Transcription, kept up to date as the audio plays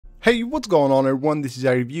Hey, what's going on everyone? This is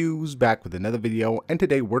iReviews back with another video, and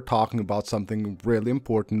today we're talking about something really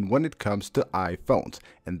important when it comes to iPhones,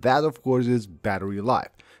 and that of course is battery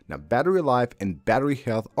life. Now battery life and battery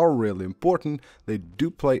health are really important. They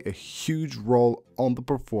do play a huge role on the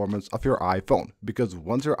performance of your iPhone, because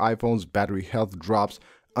once your iPhone's battery health drops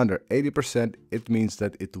under 80%, it means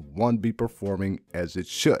that it won't be performing as it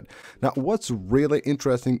should. Now, what's really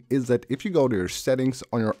interesting is that if you go to your settings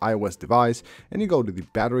on your iOS device and you go to the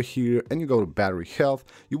battery here and you go to battery health,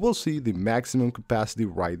 you will see the maximum capacity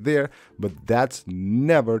right there, but that's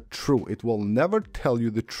never true. It will never tell you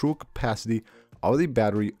the true capacity of the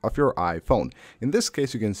battery of your iPhone. In this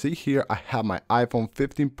case, you can see here I have my iPhone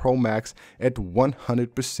 15 Pro Max at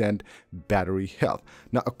 100% battery health.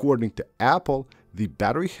 Now, according to Apple, the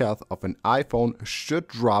battery health of an iPhone should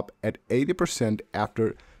drop at 80%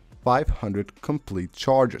 after 500 complete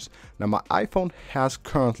charges. Now, my iPhone has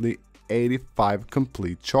currently 85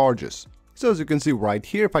 complete charges. So as you can see right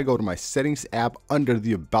here, if I go to my settings app under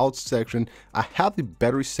the about section, I have the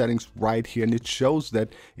battery settings right here, and it shows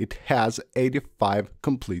that it has 85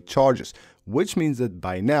 complete charges, which means that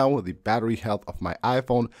by now the battery health of my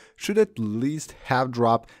iPhone should at least have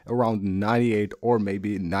dropped around 98 or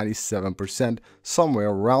maybe 97%, somewhere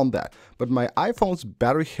around that. But my iPhone's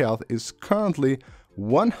battery health is currently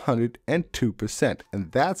 102%, and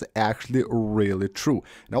that's actually really true.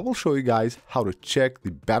 And I will show you guys how to check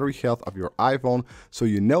the battery health of your iPhone so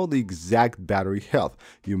you know the exact battery health.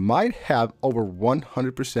 You might have over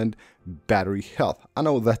 100% battery health. I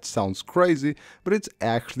know that sounds crazy, but it's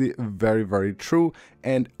actually very true,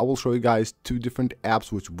 and I will show you guys two different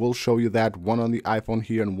apps which will show you that, one on the iPhone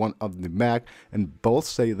here and one on the Mac, and both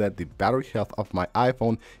say that the battery health of my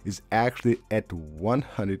iPhone is actually at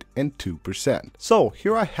 102%. So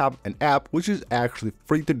here I have an app which is actually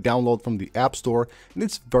free to download from the App Store, and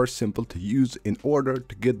it's very simple to use in order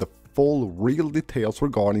to get the full real details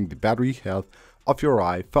regarding the battery health of your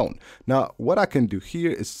iPhone. Now, what I can do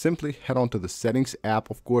here is simply head on to the settings app.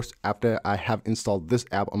 Of course, after I have installed this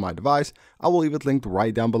app on my device, I will leave it linked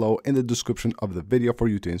right down below in the description of the video for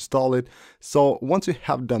you to install it. So once you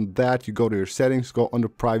have done that, you go to your settings, go under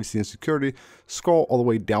privacy and security, scroll all the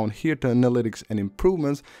way down here to analytics and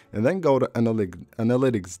improvements, and then go to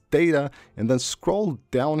analytics data, and then scroll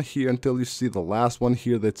down here until you see the last one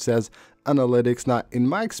here that says analytics. Now, in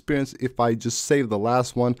my experience, if I just save the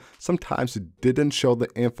last one, sometimes it didn't show the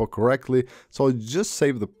info correctly, so I just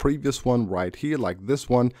save the previous one right here, like this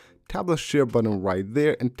one. Tap the share button right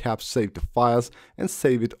there and tap save to files and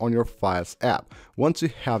save it on your files app. Once you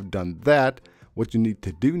have done that, what you need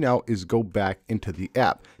to do now is go back into the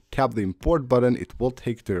app. Tap the import button, it will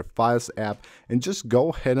take you to your files app, and just go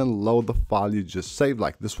ahead and load the file you just saved,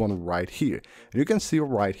 like this one right here. And you can see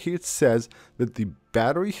right here it says that the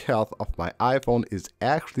battery health of my iPhone is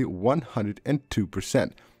actually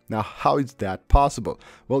 102%. Now, how is that possible?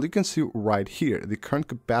 Well, you can see right here the current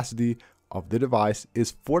capacity of the device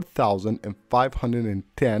is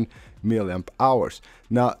 4,510 milliamp hours.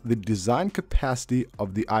 Now, the design capacity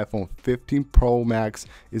of the iPhone 15 Pro Max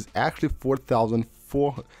is actually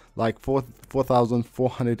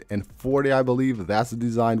 4,440, I believe. That's the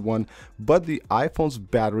designed one. But the iPhone's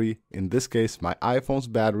battery, in this case, my iPhone's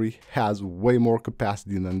battery has way more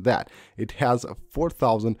capacity than that. It has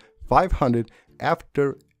 4,500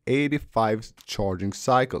 after 85 charging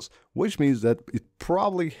cycles, which means that it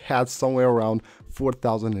probably had somewhere around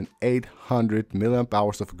 4,800 milliamp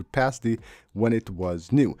hours of capacity when it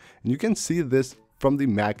was new. And you can see this from the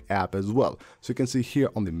Mac app as well. So you can see here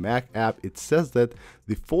on the Mac app, it says that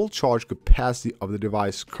the full charge capacity of the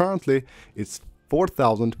device currently is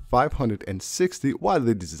 4,560, while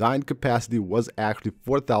the design capacity was actually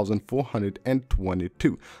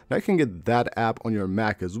 4,422. Now you can get that app on your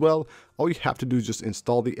Mac as well. All you have to do is just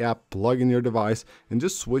install the app, plug in your device, and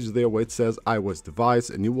just switch there where it says iOS device,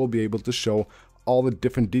 and you will be able to show all the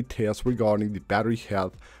different details regarding the battery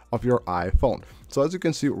health of your iPhone. So as you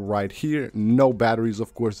can see right here, no battery is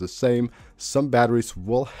of course the same. Some batteries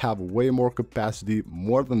will have way more capacity,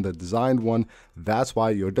 more than the designed one. That's why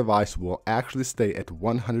your device will actually stay at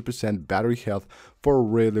 100% battery health for a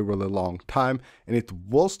really long time, and it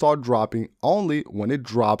will start dropping only when it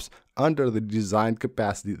drops under the design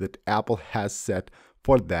capacity that Apple has set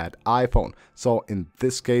for that iPhone. So in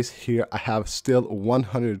this case here, I have still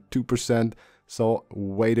 102%. So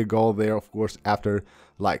way to go there, of course, after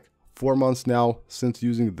like 4 months now since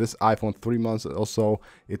using this iPhone, 3 months or so,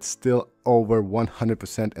 it's still over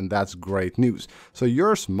 100%, and that's great news. So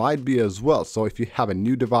yours might be as well. So if you have a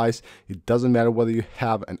new device, it doesn't matter whether you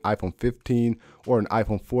have an iPhone 15 or an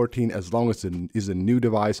iPhone 14, as long as it is a new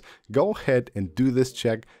device, go ahead and do this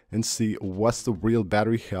check and see what's the real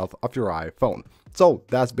battery health of your iPhone. So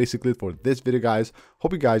that's basically it for this video, guys.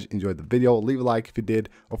 Hope you guys enjoyed the video. Leave a like if you did.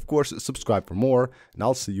 Of course, subscribe for more, and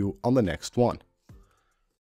I'll see you on the next one.